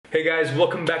Hey guys,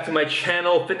 welcome back to my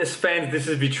channel. Fitness fans, this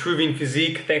is Vitruvian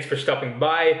Physique. Thanks for stopping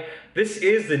by. This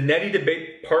is the Natty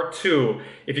Debate Part 2.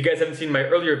 If you guys haven't seen my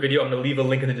earlier video, I'm going to leave a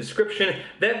link in the description.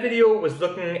 That video was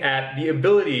looking at the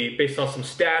ability, based on some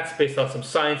stats, based on some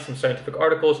science, some scientific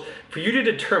articles, for you to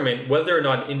determine whether or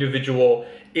not an individual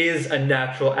is a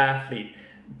natural athlete.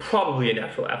 Probably a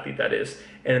natural athlete, that is.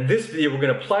 And in this video, we're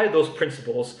going to apply those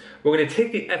principles. We're going to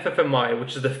take the FFMI,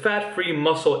 which is the Fat-Free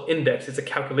Muscle Index. It's a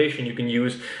calculation you can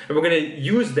use. And we're going to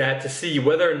use that to see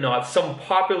whether or not some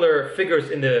popular figures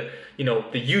in the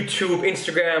YouTube,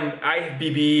 Instagram,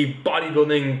 IFBB,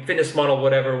 bodybuilding, fitness model,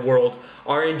 whatever world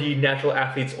are indeed natural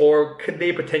athletes, or could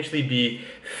they potentially be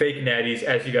fake natties,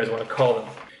 as you guys want to call them.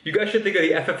 You guys should think of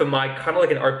the FFMI kind of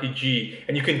like an RPG,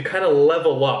 and you can kind of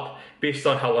level up based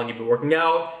on how long you've been working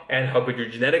out and how good your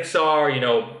genetics are,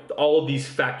 all of these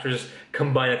factors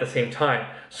combined at the same time.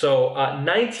 So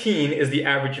 19 is the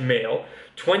average male.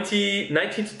 19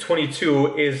 to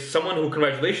 22 is someone who,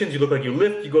 congratulations, you look like you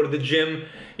lift, you go to the gym,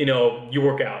 you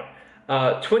work out.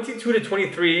 22 to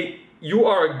 23, you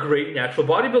are a great natural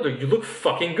bodybuilder. You look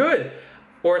fucking good.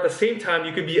 Or at the same time,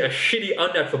 you could be a shitty,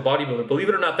 unnatural bodybuilder. Believe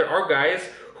it or not, there are guys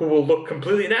who will look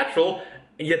completely natural,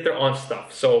 yet they're on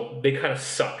stuff, so they kind of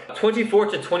suck. 24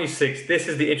 to 26, this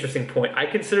is the interesting point. I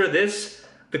consider this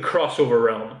the crossover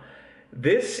realm.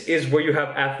 This is where you have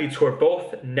athletes who are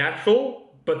both natural,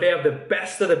 but they have the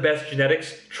best of the best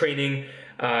genetics, training,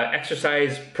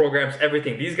 exercise programs,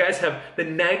 everything. These guys have the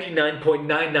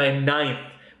 99.999th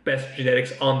best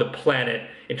genetics on the planet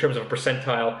in terms of a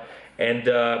percentile. And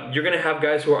you're gonna have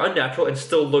guys who are unnatural and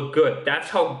still look good. That's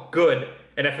how good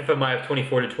an FFMI of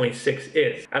 24 to 26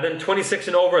 is. And then 26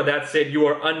 and over, that's it. You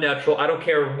are unnatural. I don't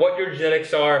care what your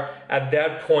genetics are. At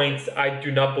that point, I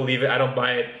do not believe it. I don't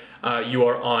buy it. You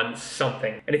are on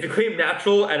something. And if you claim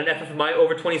natural at an FFMI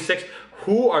over 26,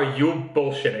 who are you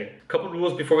bullshitting? A couple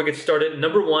rules before we get started.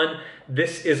 Number one,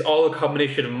 this is all a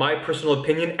combination of my personal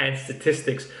opinion and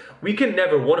statistics. We can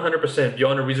never 100%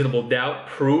 beyond a reasonable doubt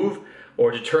prove or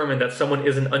determine that someone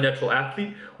is an unnatural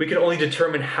athlete. We can only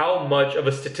determine how much of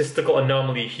a statistical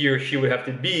anomaly he or she would have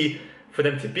to be for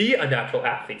them to be a natural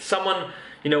athlete. Someone,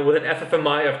 with an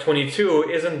FFMI of 22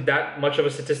 isn't that much of a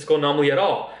statistical anomaly at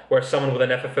all, whereas someone with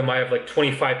an FFMI of like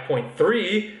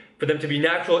 25.3, for them to be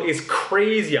natural is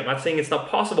crazy. I'm not saying it's not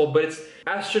possible, but it's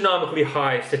astronomically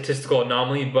high statistical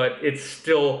anomaly, but it's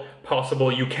still possible.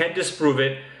 You can't disprove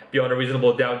it beyond a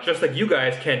reasonable doubt, just like you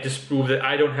guys can't disprove that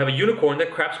I don't have a unicorn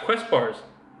that craps Quest bars.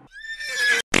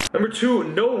 Number two,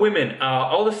 no women.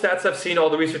 All the stats I've seen, all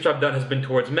the research I've done has been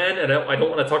towards men, and I don't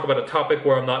want to talk about a topic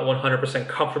where I'm not 100%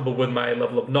 comfortable with my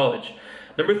level of knowledge.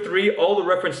 Number three, all the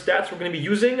reference stats we're going to be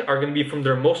using are going to be from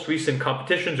their most recent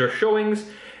competitions or showings,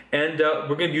 and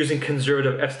we're going to be using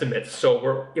conservative estimates.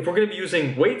 So if we're going to be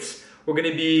using weights, we're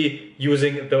going to be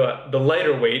using the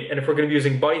lighter weight, and if we're going to be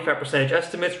using body fat percentage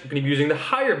estimates, we're going to be using the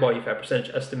higher body fat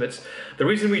percentage estimates. The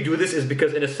reason we do this is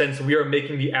because, in a sense, we are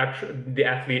making the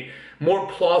athlete more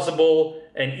plausible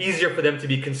and easier for them to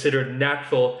be considered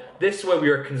natural. This way we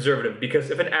are conservative,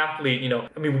 because if an athlete,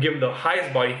 we give him the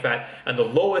highest body fat and the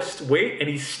lowest weight, and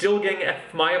he's still getting an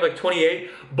FMI of like 28,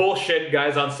 bullshit,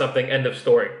 guys on something, end of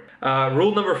story.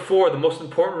 Rule number four, the most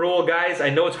important rule, guys. I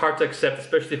know it's hard to accept,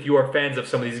 especially if you are fans of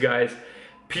some of these guys.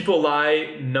 People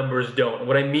lie, numbers don't.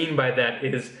 What I mean by that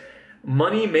is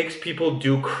money makes people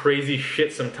do crazy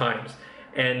shit sometimes.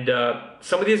 And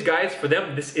some of these guys, for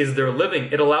them, this is their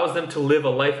living. It allows them to live a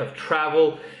life of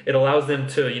travel. It allows them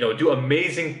to, do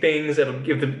amazing things.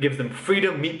 It gives them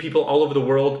freedom, meet people all over the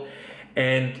world.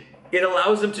 And it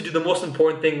allows them to do the most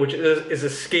important thing, which is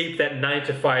escape that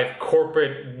 9-to-5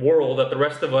 corporate world that the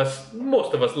rest of us,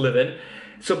 most of us, live in.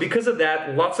 So because of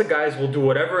that, lots of guys will do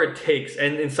whatever it takes,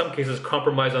 and in some cases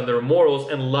compromise on their morals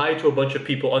and lie to a bunch of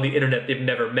people on the internet they've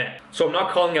never met. So I'm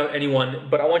not calling out anyone,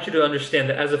 but I want you to understand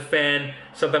that as a fan,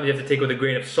 sometimes you have to take it with a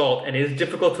grain of salt, and it is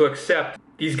difficult to accept.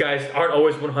 These guys aren't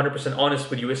always 100% honest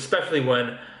with you, especially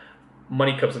when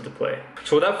money comes into play.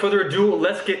 So without further ado,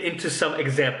 let's get into some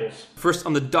examples. First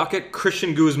on the docket,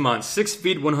 Christian Guzman, 6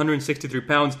 feet, 163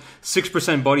 pounds,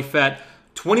 6% body fat,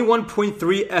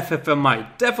 21.3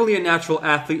 FFMI. Definitely a natural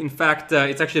athlete. In fact,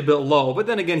 it's actually a bit low, but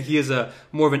then again, he is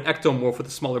more of an ectomorph with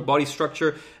a smaller body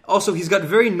structure. Also, he's got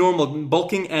very normal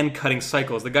bulking and cutting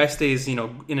cycles. The guy stays, in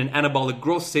an anabolic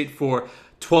growth state for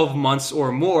 12 months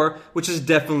or more, which is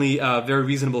definitely very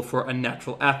reasonable for a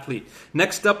natural athlete.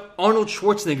 Next up, Arnold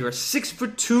Schwarzenegger,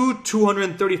 6'2",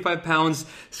 235 pounds,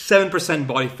 7%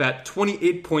 body fat,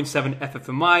 28.7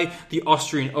 FFMI, the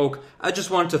Austrian oak. I just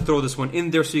wanted to throw this one in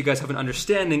there so you guys have an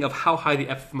understanding of how high the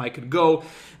FFMI could go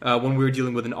when we were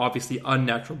dealing with an obviously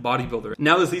unnatural bodybuilder.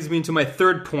 Now this leads me into my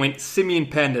third point, Simeon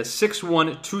Panda,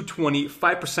 6'1", 220,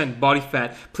 5% body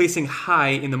fat, placing high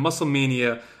in the Muscle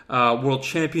Mania World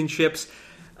Championships.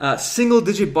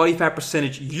 Single-digit body fat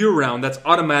percentage year-round, that's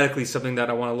automatically something that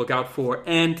I want to look out for.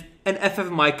 And an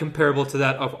FFMI comparable to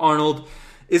that of Arnold.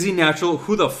 Is he natural?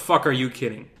 Who the fuck are you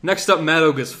kidding? Next up, Matt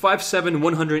Ogus, 5'7",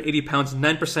 180 pounds,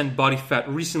 9% body fat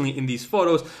recently in these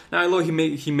photos. Now I know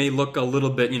he may look a little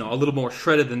bit, a little more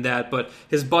shredded than that, but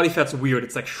his body fat's weird.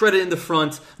 It's like shredded in the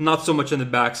front, not so much in the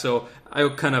back, so I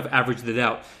kind of averaged it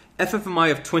out. FFMI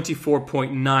of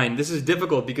 24.9. This is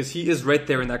difficult because he is right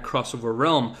there in that crossover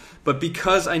realm. But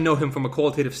because I know him from a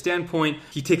qualitative standpoint,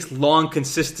 he takes long,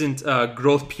 consistent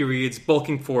growth periods,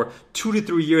 bulking for 2 to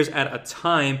 3 years at a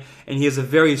time. And he has a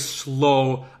very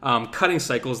slow cutting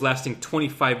cycles lasting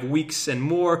 25 weeks and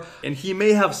more. And he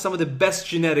may have some of the best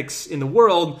genetics in the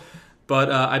world,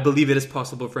 but I believe it is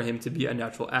possible for him to be a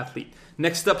natural athlete.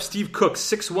 Next up, Steve Cook,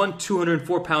 6'1",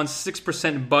 204 pounds,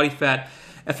 6% body fat,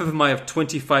 FFMI of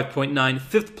 25.9,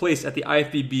 fifth place at the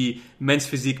IFBB Men's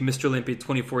Physique Mr. Olympia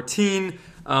 2014.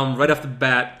 Right off the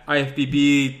bat,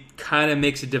 IFBB kind of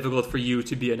makes it difficult for you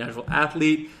to be a natural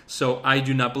athlete, so I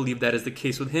do not believe that is the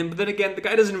case with him. But then again, the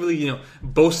guy doesn't really,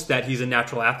 boast that he's a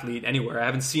natural athlete anywhere. I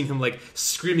haven't seen him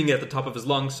screaming it at the top of his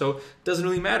lungs, so it doesn't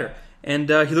really matter. And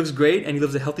he looks great, and he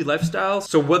lives a healthy lifestyle.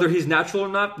 So whether he's natural or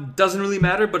not doesn't really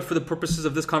matter, but for the purposes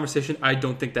of this conversation, I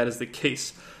don't think that is the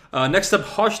case. Next up,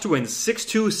 Hosh Twins,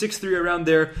 6'2", 6'3", around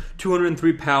there,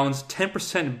 203 pounds,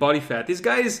 10% body fat. These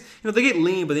guys, they get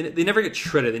lean, but they never get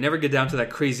shredded. They never get down to that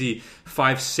crazy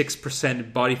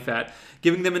 5-6% body fat,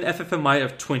 giving them an FFMI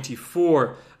of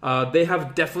 24. They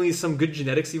have definitely some good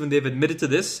genetics, even they've admitted to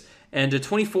this. And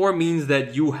 24 means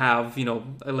that you have,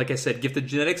 like I said, gifted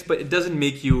genetics, but it doesn't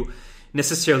make you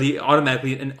necessarily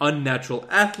automatically an unnatural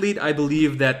athlete. I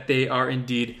believe that they are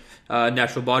indeed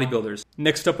natural bodybuilders.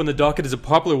 Next up on the docket is a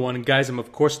popular one, and guys, I'm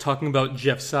of course talking about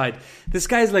Jeff Seid. This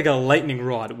guy is like a lightning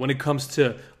rod when it comes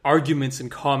to arguments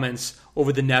and comments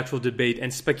over the natural debate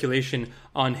and speculation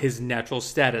on his natural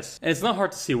status. And it's not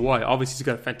hard to see why. Obviously, he's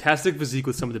got a fantastic physique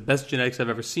with some of the best genetics I've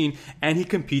ever seen, and he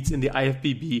competes in the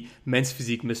IFBB Men's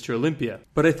Physique Mr. Olympia.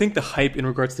 But I think the hype in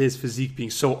regards to his physique being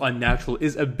so unnatural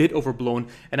is a bit overblown,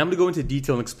 and I'm going to go into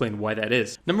detail and explain why that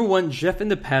is. Number one, Jeff in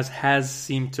the past has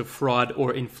seemed to fraud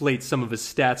or inflate some of his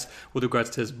stats with regards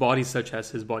to his body, such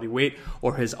as his body weight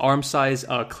or his arm size,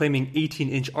 claiming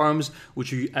 18-inch arms,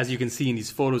 which as you can see in these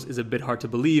photos is a bit hard to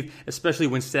believe, especially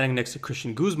when standing next to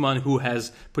Christian Guzman, who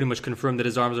has pretty much confirmed that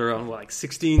his arms are around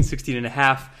 16 and a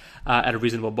half at a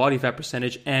reasonable body fat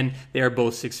percentage, and they are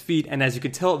both 6 feet, and as you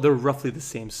can tell, they're roughly the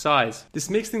same size. This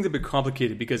makes things a bit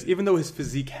complicated because even though his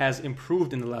physique has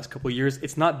improved in the last couple of years,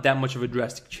 it's not that much of a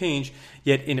drastic change,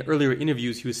 yet in earlier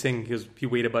interviews he was saying he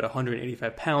weighed about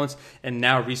 185 pounds, and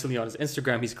now recently on his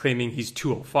Instagram he's claiming he's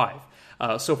 205.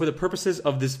 So for the purposes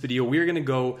of this video, we're going to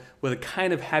go with a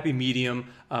kind of happy medium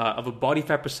of a body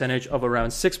fat percentage of around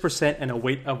 6% and a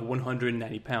weight of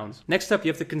 190 pounds. Next up,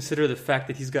 you have to consider the fact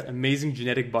that he's got amazing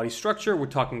genetic body structure. We're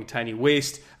talking tiny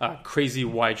waist, crazy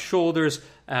wide shoulders,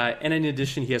 and in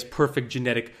addition, he has perfect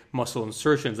genetic muscle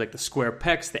insertions like the square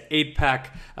pecs, the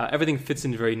 8-pack, everything fits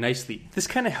in very nicely. This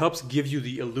kind of helps give you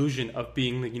the illusion of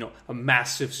being, a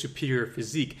massive superior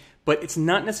physique. But it's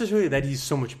not necessarily that he's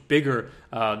so much bigger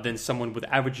than someone with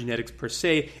average genetics per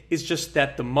se. It's just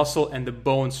that the muscle and the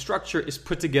bone structure is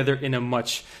put together in a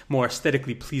much more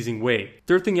aesthetically pleasing way.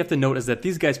 Third thing you have to note is that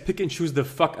these guys pick and choose the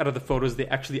fuck out of the photos they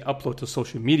actually upload to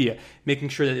social media, making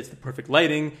sure that it's the perfect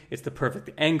lighting, it's the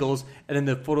perfect angles, and then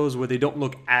the photos where they don't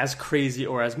look as crazy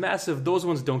or as massive, those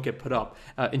ones don't get put up,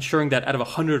 ensuring that out of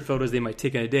 100 photos they might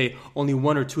take in a day, only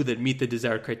 1 or 2 that meet the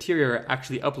desired criteria are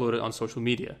actually uploaded on social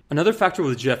media. Another factor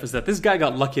with Jeff is that this guy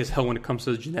got lucky as hell when it comes to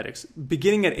his genetics.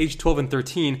 Beginning at age 12 and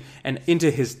 13 and into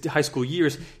his high school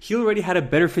years, he already had a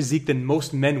better physique than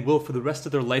most men will for the rest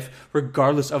of their life,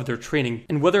 regardless of their training.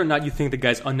 And whether or not you think the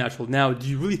guy's unnatural now, do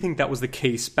you really think that was the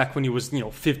case back when he was,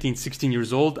 15, 16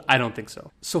 years old? I don't think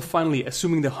so. So finally,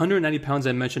 assuming the 190 pounds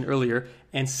I mentioned earlier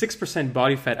and 6%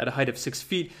 body fat at a height of 6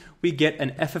 feet, we get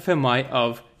an FFMI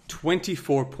of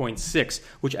 24.6,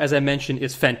 which, as I mentioned,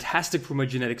 is fantastic from a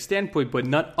genetic standpoint, but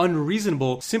not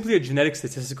unreasonable, simply a genetic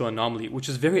statistical anomaly, which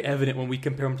is very evident when we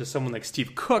compare him to someone like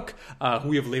Steve Cook, who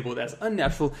we have labeled as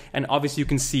unnatural. And obviously you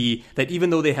can see that even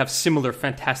though they have similar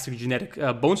fantastic genetic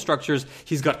bone structures,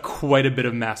 he's got quite a bit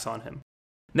of mass on him.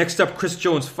 Next up, Chris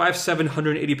Jones, 5'7",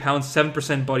 180 pounds,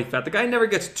 7% body fat. The guy never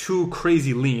gets too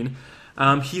crazy lean.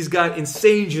 He's got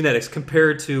insane genetics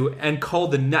compared to and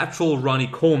called the natural Ronnie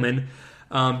Coleman,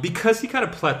 because he kind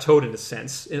of plateaued in a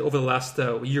sense over the last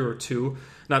year or two.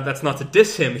 Now, that's not to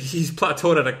diss him. He's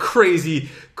plateaued at a crazy,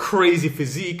 crazy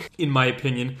physique, in my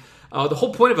opinion. The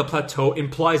whole point of a plateau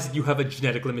implies that you have a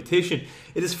genetic limitation.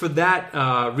 It is for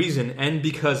that reason, and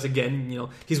because, again, you know,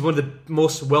 he's one of the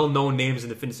most well-known names in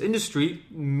the fitness industry,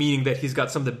 meaning that he's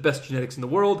got some of the best genetics in the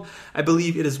world. I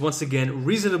believe it is once again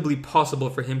reasonably possible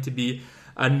for him to be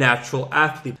a natural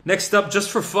athlete. Next up, just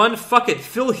for fun, fuck it,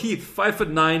 Phil Heath,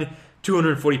 5'9",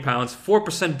 240 pounds,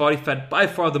 4% body fat, by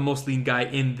far the most lean guy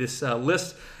in this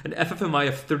list. An FFMI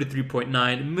of 33.9,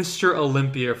 Mr.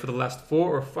 Olympia for the last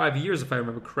 4 or 5 years, if I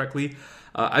remember correctly.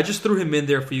 I just threw him in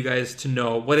there for you guys to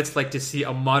know what it's like to see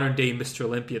a modern day Mr.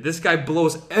 Olympia. This guy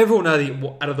blows everyone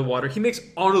out of the water. He makes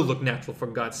Arnold look natural, for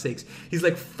God's sakes. He's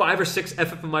like 5 or 6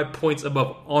 FFMI points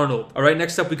above Arnold. All right,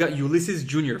 next up we got Ulysses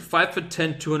Jr.,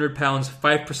 5'10", 200 pounds,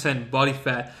 5% body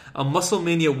fat, a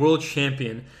Musclemania world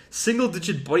champion,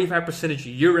 single-digit body fat percentage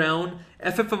year-round,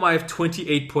 FFMI of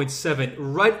 28.7,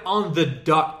 right on the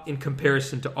dot in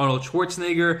comparison to Arnold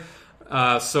Schwarzenegger.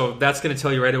 So that's going to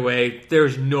tell you right away,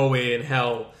 there's no way in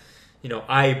hell, you know,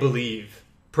 I believe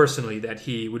personally that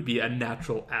he would be a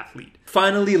natural athlete.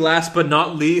 Finally, last but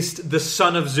not least, the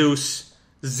son of Zeus,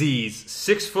 Z's,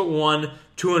 6'1",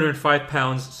 205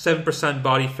 pounds, 7%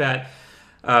 body fat,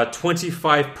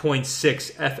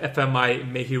 25.6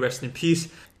 FFMI, may he rest in peace.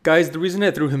 Guys, the reason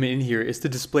I threw him in here is to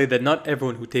display that not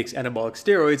everyone who takes anabolic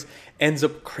steroids ends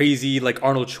up crazy like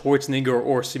Arnold Schwarzenegger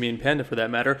or Simeon Panda for that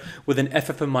matter, with an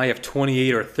FFMI of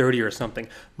 28 or 30 or something.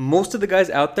 Most of the guys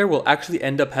out there will actually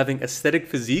end up having aesthetic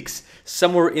physiques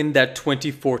somewhere in that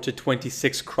 24 to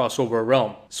 26 crossover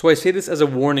realm. So I say this as a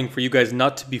warning for you guys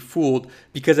not to be fooled,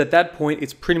 because at that point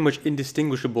it's pretty much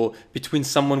indistinguishable between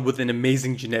someone with an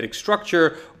amazing genetic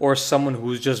structure or someone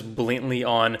who's just blatantly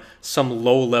on some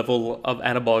low level of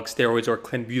anabolic steroids or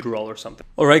clenbuterol or something.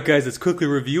 Alright guys, let's quickly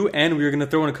review, and we're going to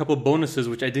throw in a couple bonuses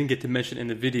which I didn't get to mention in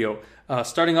the video.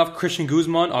 Starting off, Christian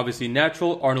Guzman, obviously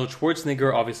natural. Arnold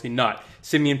Schwarzenegger, obviously not.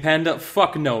 Simeon Panda,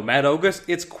 fuck no. Matt Ogus,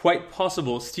 it's quite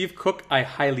possible. Steve Cook, I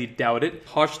highly doubt it.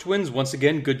 Hodge twins, once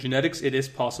again, good genetics, it is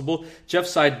possible. Jeff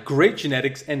Seid, great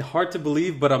genetics, and hard to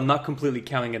believe, but I'm not completely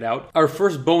counting it out. Our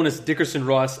first bonus, Dickerson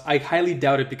Ross, I highly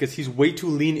doubt it because he's way too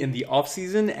lean in the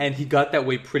offseason, and he got that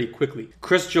way pretty quickly.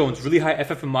 Chris Jones, really high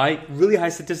FFMI, really high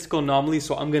statistical anomaly,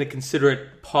 so I'm going to consider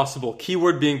it possible.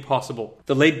 Keyword being possible.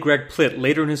 The late Greg Plitt,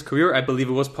 later in his career, I believe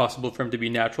it was possible for him to be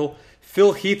natural.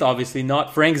 Phil Heath, obviously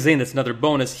not. Frank Zane, that's another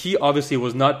bonus. He obviously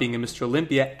was not being a Mr.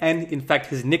 Olympia, and in fact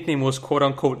his nickname was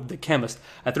quote-unquote the chemist.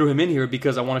 I threw him in here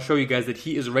because I want to show you guys that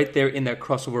he is right there in that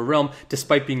crossover realm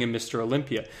despite being a Mr.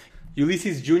 Olympia.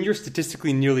 Ulysses Jr.,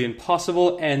 statistically nearly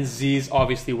impossible, and Z's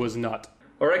obviously was not.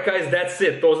 Alright guys, that's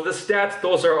it. Those are the stats,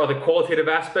 those are the qualitative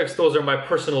aspects, those are my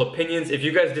personal opinions. If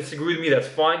you guys disagree with me, that's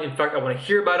fine. In fact, I want to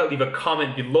hear about it. Leave a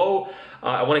comment below.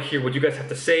 I want to hear what you guys have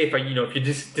to say if you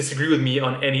disagree with me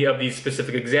on any of these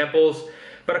specific examples.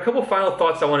 But a couple final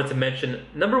thoughts I wanted to mention.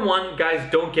 Number one,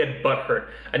 guys, don't get butthurt.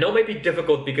 I know it might be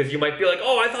difficult because you might be like,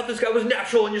 oh, I thought this guy was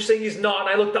natural and you're saying he's not, and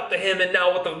I looked up to him and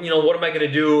now what am I going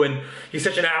to do? And he's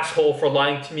such an asshole for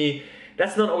lying to me.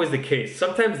 That's not always the case.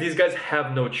 Sometimes these guys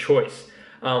have no choice.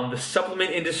 The supplement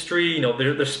industry,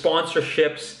 their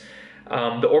sponsorships,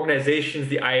 the organizations,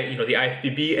 the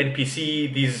IFBB,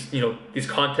 NPC, these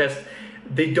contests,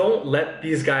 they don't let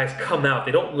these guys come out.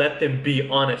 They don't let them be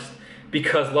honest,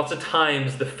 because lots of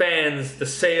times the fans, the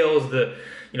sales, the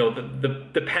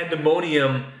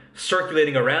pandemonium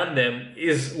circulating around them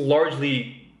is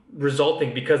largely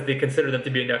resulting because they consider them to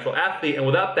be a natural athlete, and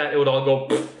without that, it would all go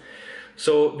pfft.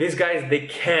 So these guys, they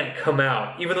can't come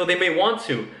out, even though they may want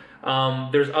to.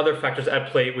 There's other factors at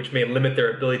play which may limit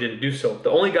their ability to do so. The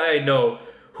only guy I know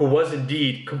who was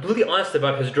indeed completely honest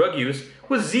about his drug use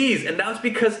was Z's, and that was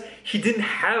because he didn't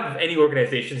have any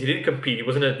organizations. He didn't compete. He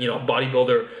wasn't a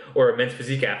bodybuilder or a men's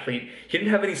physique athlete. He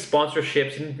didn't have any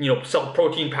sponsorships. He didn't sell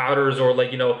protein powders or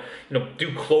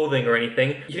do clothing or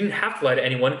anything. He didn't have to lie to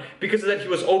anyone. Because of that, he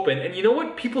was open, and you know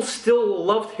what? People still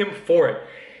loved him for it.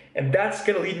 And that's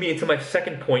going to lead me into my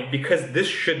second point, because this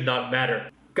should not matter.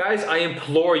 Guys, I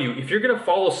implore you, if you're gonna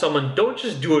follow someone, don't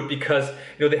just do it because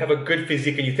they have a good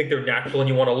physique and you think they're natural and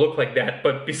you want to look like that.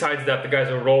 But besides that, the guy's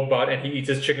a robot and he eats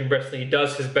his chicken breast and he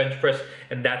does his bench press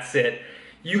and that's it.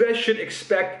 You guys should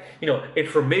expect,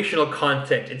 informational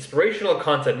content, inspirational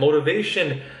content,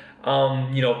 motivation,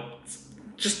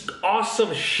 just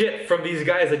awesome shit from these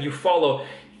guys that you follow.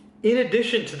 In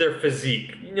addition to their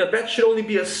physique, that should only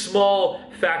be a small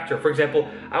factor. For example,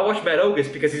 I watch Matt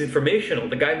Ogus because he's informational.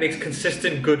 The guy makes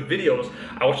consistent, good videos.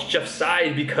 I watch Jeff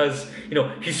Seid because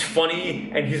he's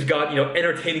funny and he's got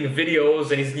entertaining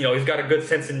videos and he's got a good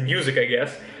sense in music, I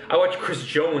guess. I watch Chris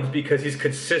Jones because he's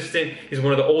consistent. He's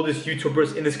one of the oldest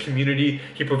YouTubers in this community.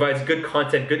 He provides good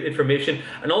content, good information,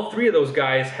 and all three of those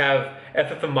guys have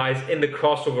FFMIs in the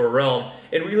crossover realm.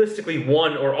 And realistically,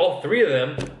 one or all three of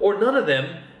them, or none of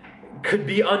them, could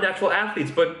be unnatural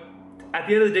athletes. But at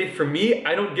the end of the day, for me,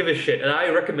 I don't give a shit, and I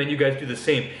recommend you guys do the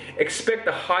same. Expect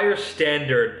a higher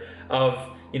standard of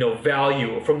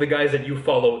value from the guys that you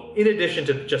follow in addition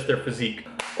to just their physique.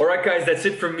 Alright guys, that's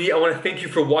it for me. I want to thank you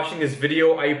for watching this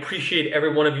video. I appreciate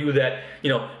every one of you that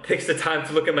takes the time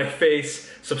to look at my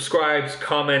face, subscribes,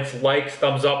 comments, likes,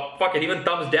 thumbs up, fuck it, even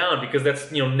thumbs down, because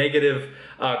that's negative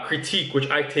critique, which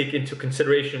I take into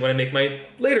consideration when I make my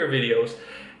later videos.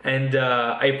 And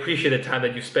I appreciate the time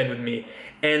that you spend with me.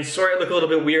 And sorry I look a little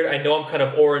bit weird. I know I'm kind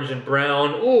of orange and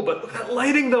brown. Oh, but look at that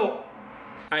lighting though.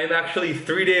 I am actually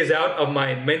 3 days out of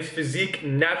my Men's Physique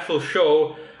natural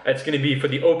show. It's going to be for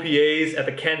the OPAs at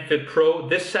the CanFit Pro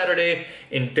this Saturday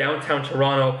in downtown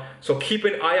Toronto. So keep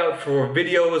an eye out for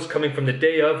videos coming from the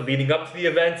day of, leading up to the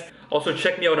event. Also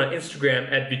check me out on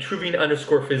Instagram at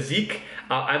Vitruvian_physique.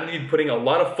 I'm going to be putting a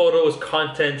lot of photos,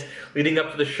 content leading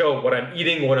up to the show, what I'm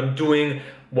eating, what I'm doing,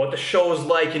 what the show is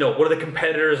like, what are the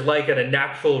competitors like at a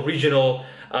natural regional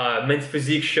men's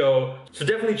physique show. So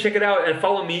definitely check it out and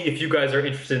follow me if you guys are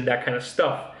interested in that kind of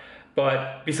stuff.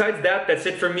 But besides that, that's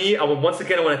it for me. Once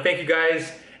again, I want to thank you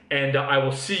guys, and I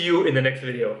will see you in the next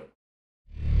video.